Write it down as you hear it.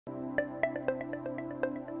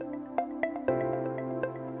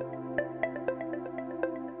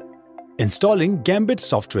Installing Gambit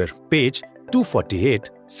software, page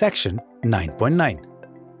 248, section 9.9.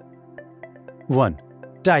 1.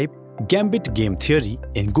 Type Gambit game theory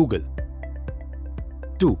in Google.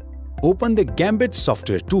 2. Open the Gambit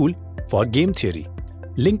software tool for game theory.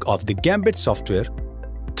 Link of the Gambit software.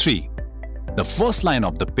 3. The first line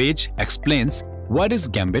of the page explains what is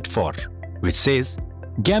Gambit for, which says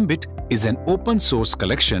Gambit is an open source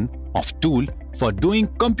collection of tools for doing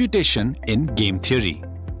computation in game theory.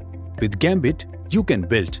 With Gambit, you can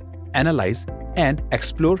build, analyze, and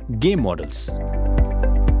explore game models.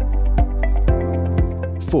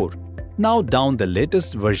 4. Now download the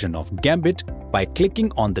latest version of Gambit by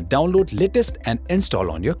clicking on the Download Latest and install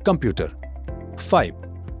on your computer. 5.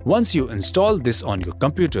 Once you install this on your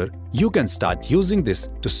computer, you can start using this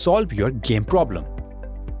to solve your game problem.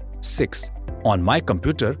 6. On my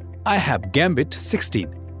computer, I have Gambit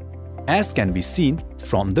 16, as can be seen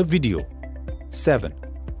from the video. 7.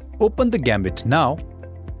 Open the Gambit now,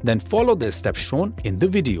 then follow the steps shown in the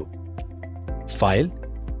video. File,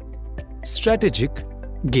 Strategic,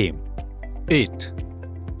 Game. 8.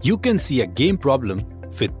 You can see a game problem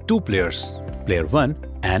with 2 players, player 1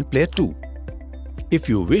 and player 2. If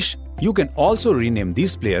you wish, you can also rename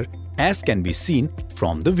these players as can be seen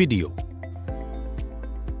from the video.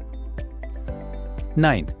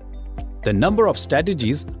 9. The number of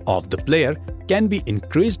strategies of the player can be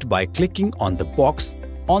increased by clicking on the box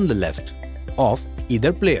on the left of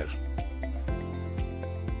either player.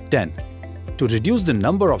 10. To reduce the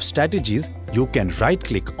number of strategies, you can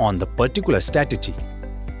right-click on the particular strategy.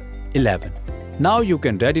 11. Now you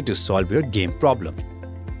can ready to solve your game problem.